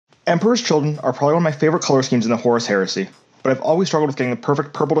Emperor's Children are probably one of my favorite color schemes in the Horus Heresy, but I've always struggled with getting the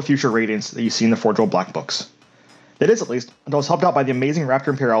perfect purple to fuchsia radiance that you see in the Forge World Black books. That is, at least, until I was helped out by the amazing Raptor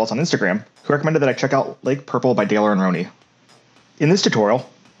Imperialis on Instagram, who recommended that I check out Lake Purple by Daler and Roney. In this tutorial,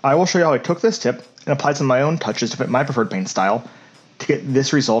 I will show you how I took this tip and applied some of my own touches to fit my preferred paint style to get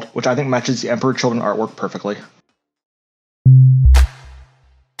this result, which I think matches the Emperor Children artwork perfectly.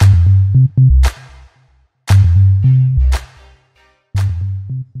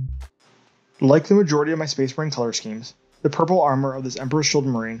 Like the majority of my Space Marine color schemes, the purple armor of this Emperor's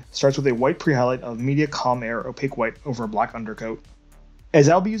Children Marine starts with a white pre-highlight of Media Calm Air opaque white over a black undercoat. As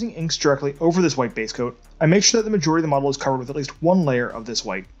I'll be using inks directly over this white base coat, I make sure that the majority of the model is covered with at least one layer of this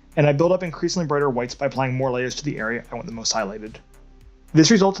white, and I build up increasingly brighter whites by applying more layers to the area I want the most highlighted.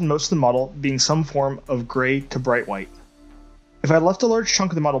 This results in most of the model being some form of gray to bright white. If I left a large chunk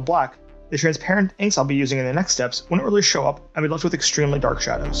of the model black, the transparent inks I'll be using in the next steps wouldn't really show up and be left with extremely dark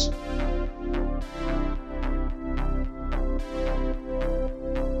shadows.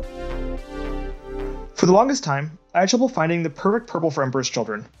 For the longest time, I had trouble finding the perfect purple for Emperor's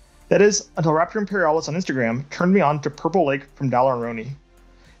Children. That is, until Raptor Imperialis on Instagram turned me on to Purple Lake from Daler and Roney.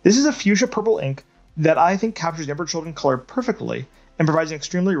 This is a fuchsia purple ink that I think captures the Emperor's Children color perfectly and provides an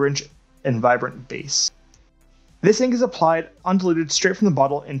extremely rich and vibrant base. This ink is applied undiluted straight from the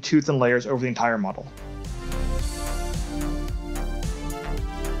bottle in 2 thin layers over the entire model.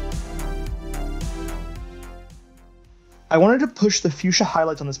 I wanted to push the fuchsia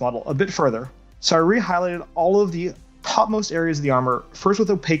highlights on this model a bit further, so I re-highlighted all of the topmost areas of the armor, first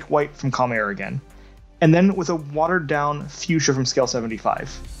with opaque white from Calm Air again, and then with a watered down fuchsia from Scale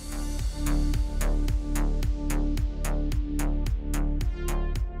 75.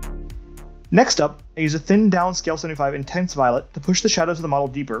 Next up, I use a thinned down Scale 75 Intense Violet to push the shadows of the model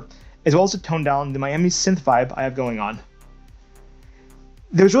deeper, as well as to tone down the Miami synth vibe I have going on.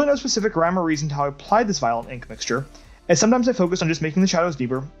 There's really no specific rhyme or reason to how I applied this violet ink mixture, as sometimes I focused on just making the shadows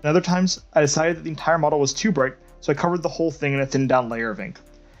deeper, and other times I decided that the entire model was too bright, so I covered the whole thing in a thinned down layer of ink.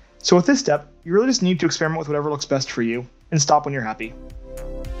 So with this step, you really just need to experiment with whatever looks best for you, and stop when you're happy.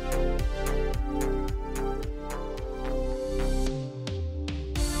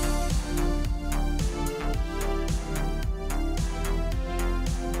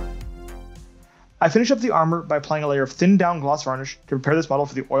 I finish up the armor by applying a layer of thinned down gloss varnish to prepare this model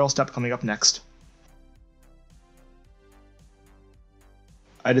for the oil step coming up next.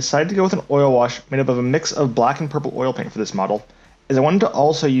 I decided to go with an oil wash made up of a mix of black and purple oil paint for this model, as I wanted to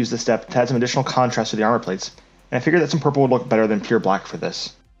also use this step to add some additional contrast to the armor plates, and I figured that some purple would look better than pure black for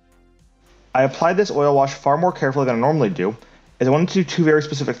this. I applied this oil wash far more carefully than I normally do, as I wanted to do 2 very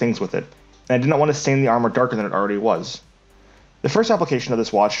specific things with it, and I did not want to stain the armor darker than it already was. The first application of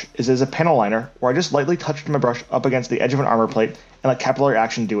this wash is as a panel liner, where I just lightly touched my brush up against the edge of an armor plate and let capillary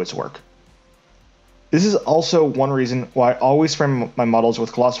action do its work. This is also one reason why I always frame my models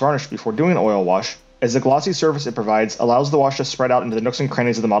with gloss varnish before doing an oil wash, as the glossy surface it provides allows the wash to spread out into the nooks and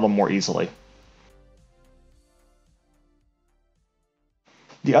crannies of the model more easily.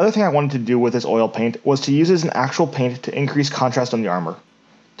 The other thing I wanted to do with this oil paint was to use it as an actual paint to increase contrast on the armor.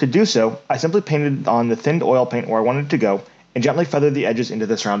 To do so, I simply painted on the thinned oil paint where I wanted it to go, and gently feathered the edges into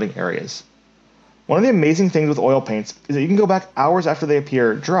the surrounding areas. One of the amazing things with oil paints is that you can go back hours after they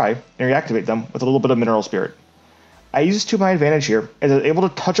appear dry and reactivate them with a little bit of mineral spirit. I used this to my advantage here, as I was able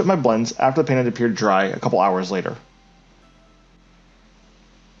to touch up my blends after the paint had appeared dry a couple hours later.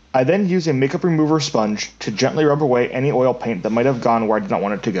 I then used a makeup remover sponge to gently rub away any oil paint that might have gone where I did not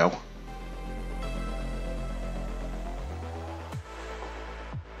want it to go.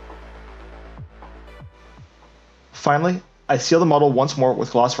 Finally, I seal the model once more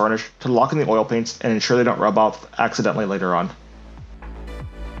with gloss varnish to lock in the oil paints and ensure they don't rub off accidentally later on.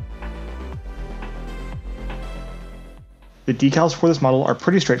 The decals for this model are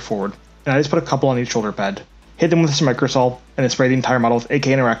pretty straightforward, and I just put a couple on each shoulder pad, hit them with some microsol, and then spray the entire model with AK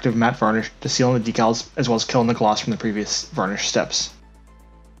Interactive matte varnish to seal in the decals as well as kill in the gloss from the previous varnish steps.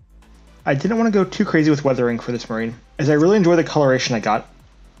 I didn't want to go too crazy with weathering for this Marine, as I really enjoy the coloration I got,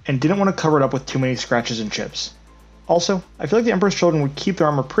 and didn't want to cover it up with too many scratches and chips. Also, I feel like the Emperor's Children would keep their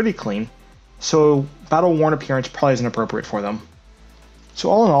armor pretty clean, so battle-worn appearance probably isn't appropriate for them. So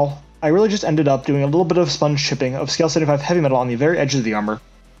all in all, I really just ended up doing a little bit of sponge chipping of Scale 75 heavy metal on the very edges of the armor,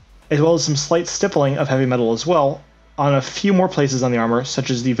 as well as some slight stippling of heavy metal as well on a few more places on the armor, such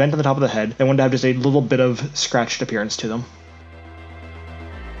as the vent on the top of the head that wanted to have just a little bit of scratched appearance to them.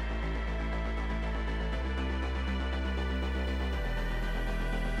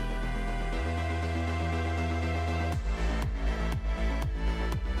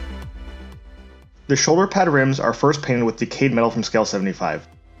 The shoulder pad rims are first painted with decayed metal from Scale 75.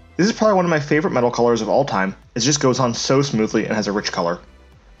 This is probably one of my favorite metal colors of all time, as it just goes on so smoothly and has a rich color.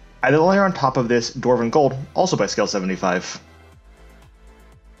 I then layer on top of this Dwarven Gold, also by scale 75.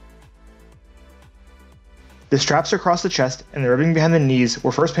 The straps across the chest and the ribbing behind the knees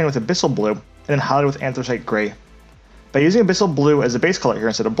were first painted with Abyssal Blue, and then highlighted with Anthracite Grey. By using Abyssal Blue as the base color here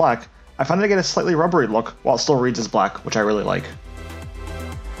instead of black, I find that I get a slightly rubbery look while it still reads as black, which I really like.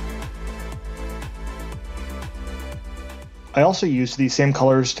 I also used these same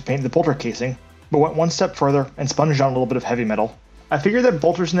colors to paint the bolter casing, but went one step further and sponged on a little bit of heavy metal. I figured that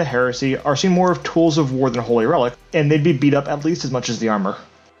bolters in the Heresy are seen more of tools of war than Holy Relic, and they'd be beat up at least as much as the armor.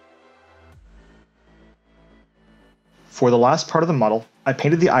 For the last part of the model, I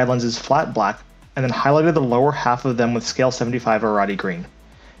painted the eye lenses flat black, and then highlighted the lower half of them with scale 75 Arati green.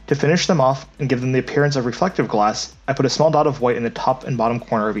 To finish them off and give them the appearance of reflective glass, I put a small dot of white in the top and bottom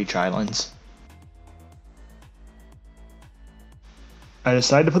corner of each eye lens. I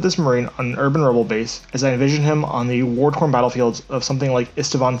decided to put this Marine on an Urban Rebel base, as I envision him on the war-torn battlefields of something like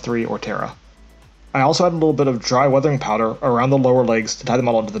Istvan 3 or Terra. I also added a little bit of dry weathering powder around the lower legs to tie the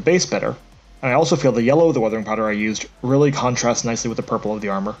model to the base better, and I also feel the yellow of the weathering powder I used really contrasts nicely with the purple of the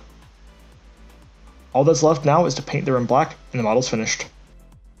armor. All that's left now is to paint the rim black, and the model's finished.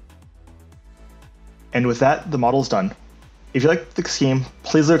 And with that, the model's done. If you liked the scheme,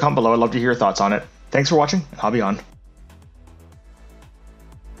 please leave a comment below, I'd love to hear your thoughts on it. Thanks for watching, and hobby on.